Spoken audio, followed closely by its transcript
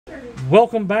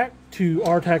Welcome back to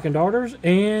R-TAC and Darters,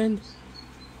 and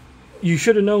you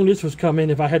should have known this was coming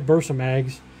if I had Bersa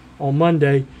mags on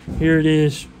Monday. Here it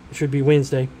is. It should be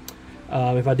Wednesday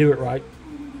if I do it right.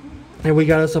 And we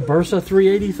got us a Bersa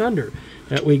 380 Thunder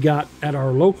that we got at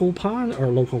our local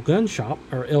gun shop,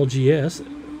 or LGS.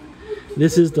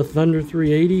 This is the Thunder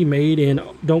 380 made in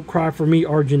Don't Cry For Me,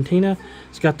 Argentina.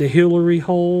 It's got the Hillary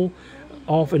hole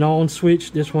off and on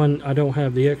switch. This one I don't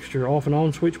have the extra off and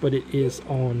on switch, but it is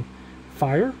on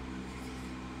fire.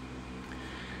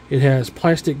 It has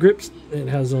plastic grips. It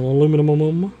has an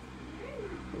aluminum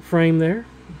frame there,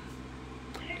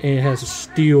 and it has a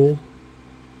steel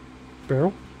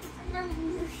barrel.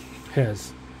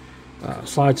 Has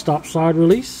slide stop slide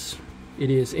release. It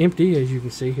is empty, as you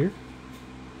can see here,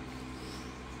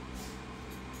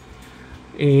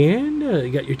 and you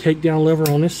got your takedown lever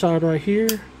on this side right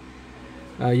here.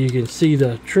 You can see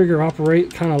the trigger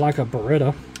operate kind of like a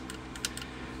Beretta.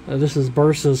 This is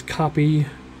Bersa's copy,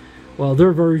 well,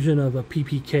 their version of a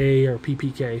PPK or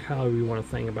PPK, however you want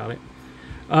to think about it.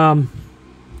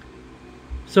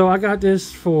 So I got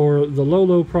this for the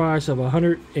low price of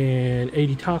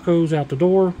 180 tacos out the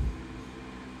door.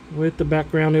 With the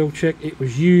background they'll check it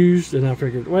was used, and I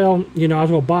figured, well, you know, I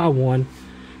was going to buy one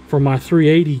for my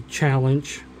 380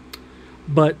 challenge,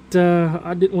 but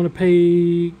I didn't want to pay,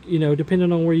 you know,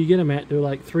 depending on where you get them at, they're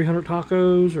like 300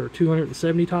 tacos or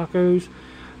 270 tacos.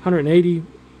 180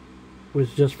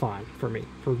 was just fine for me,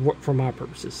 for my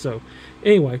purposes. So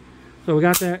anyway, so we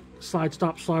got that. Slide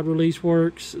stop slide release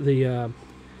works. The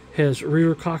has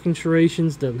rear cocking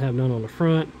serrations, doesn't have none on the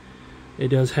front. It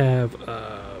does have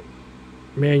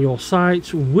manual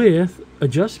sights with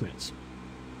adjustments.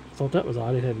 I thought that was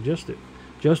odd. It had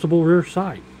adjustable rear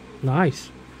sight. Nice.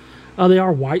 They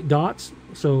are white dots,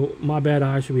 so my bad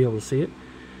eye should be able to see it.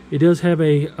 It does have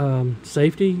a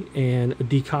safety and a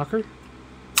decocker.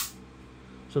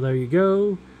 So there you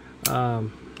go.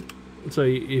 So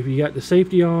if you got the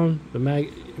safety on, if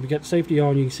you got the safety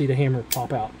on, you can see the hammer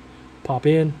pop out, pop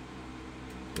in.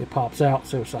 It pops out,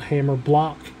 so it's a hammer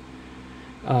block.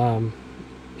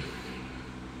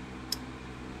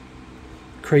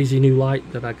 Crazy new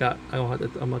light that I got. I'm going to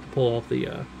have to pull off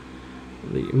the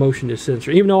motion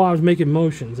sensor. Even though I was making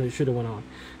motions, it should have went on.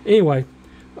 Anyway,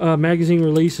 magazine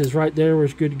release is right there where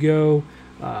it's good to go.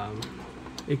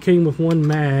 It came with one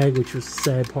mag, which was the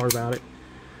sad part about it.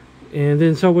 And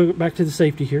then so we're back to the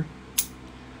safety here.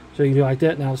 So you can do like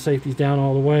that. Now the safety's down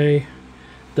all the way.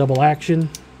 Double action.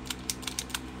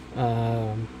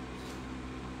 Uh-oh,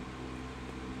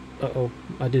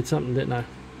 I did something, didn't I?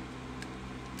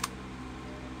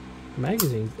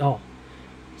 Magazine. Oh,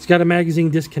 it's got a magazine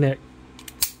disconnect.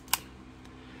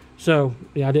 So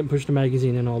yeah, I didn't push the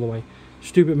magazine in all the way.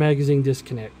 Stupid magazine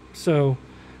disconnect. So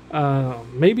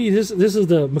maybe this is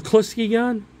the McCluskey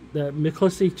gun, the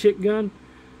McCluskey chick gun,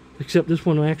 except this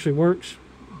one actually works.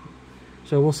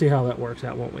 So we'll see how that works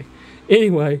out, won't we?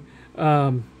 Anyway,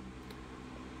 yeah.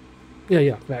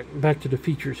 Back to the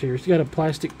features here. It's got a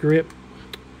plastic grip.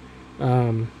 We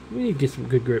need to get some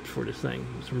good grips for this thing.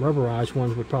 Some rubberized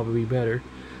ones would probably be better.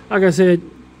 Like I said,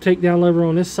 takedown lever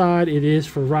on this side. It is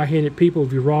for right-handed people.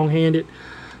 If you're wrong-handed,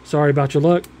 sorry about your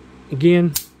luck.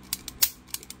 Again,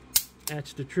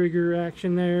 that's the trigger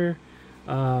action there.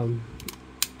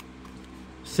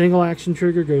 Single action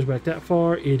trigger goes back that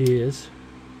far. It is.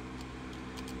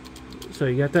 So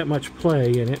you got that much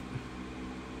play in it.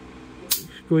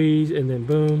 Squeeze and then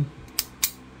boom.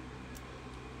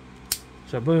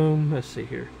 So boom, let's see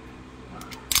here.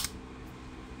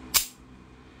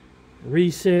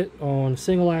 Reset on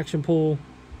single action pull.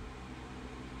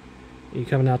 You're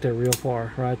coming out there real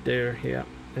far, right there, yeah.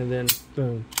 And then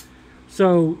boom.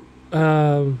 So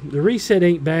the reset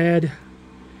ain't bad.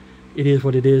 It is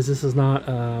what it is. This is not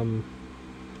a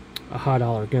high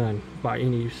dollar gun by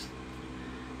any use.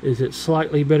 Is it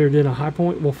slightly better than a High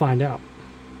Point? We'll find out,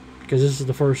 because this is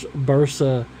the first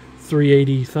Bersa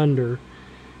 380 Thunder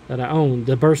that I own.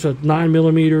 The Bersa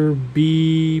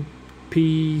 9mm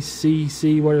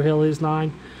BPCC, whatever the hell it is,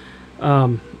 9.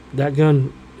 That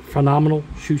gun, phenomenal,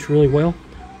 shoots really well.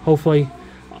 Hopefully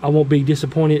I won't be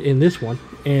disappointed in this one,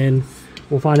 and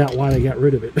we'll find out why they got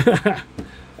rid of it.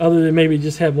 Other than maybe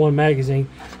just have one magazine,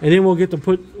 and then we'll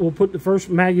put the first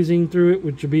magazine through it,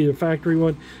 which will be the factory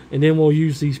one, and then we'll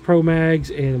use these Pro Mags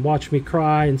and watch me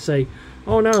cry and say,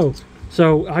 oh no.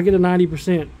 So I get a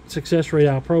 90% success rate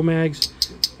out of Pro Mags.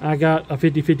 I got a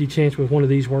 50-50 chance with one of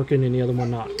these working and the other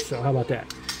one not. So how about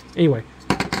that? Anyway,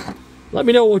 let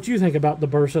me know what you think about the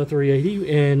Bersa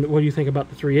 380 and what do you think about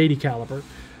the 380 caliber.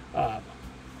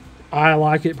 I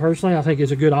like it personally. I think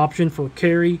it's a good option for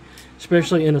carry,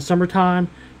 especially in the summertime,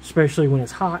 especially when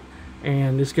it's hot.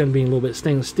 and it's going to be a little bit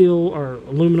stainless steel or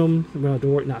aluminum. We don't have to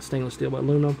worry, not stainless steel, but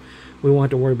aluminum. We won't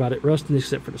have to worry about it rusting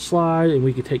except for the slide, and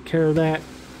we can take care of that.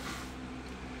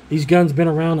 These guns been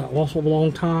around an awful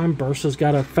long time. Bersa's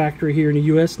got a factory here in the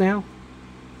U.S. now.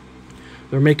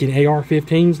 They're making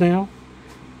AR-15s now.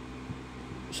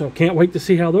 So can't wait to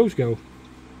see how those go.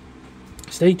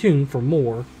 Stay tuned for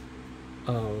more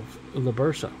of the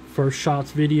Bersa. First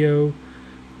shots video,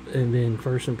 and then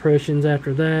first impressions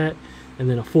after that, and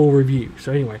then a full review.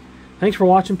 So anyway, thanks for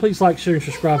watching. Please like, share, and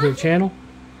subscribe to the channel.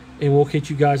 And we'll catch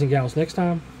you guys and gals next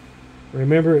time.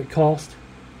 Remember, it costs...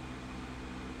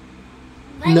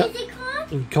 What does it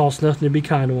cost? It costs nothing to be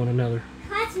kind to one another.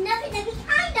 Costs nothing to be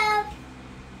kind of.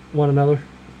 One another?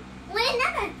 One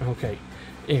another. Okay.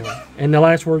 Anyway, and the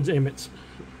last word's Emmett's.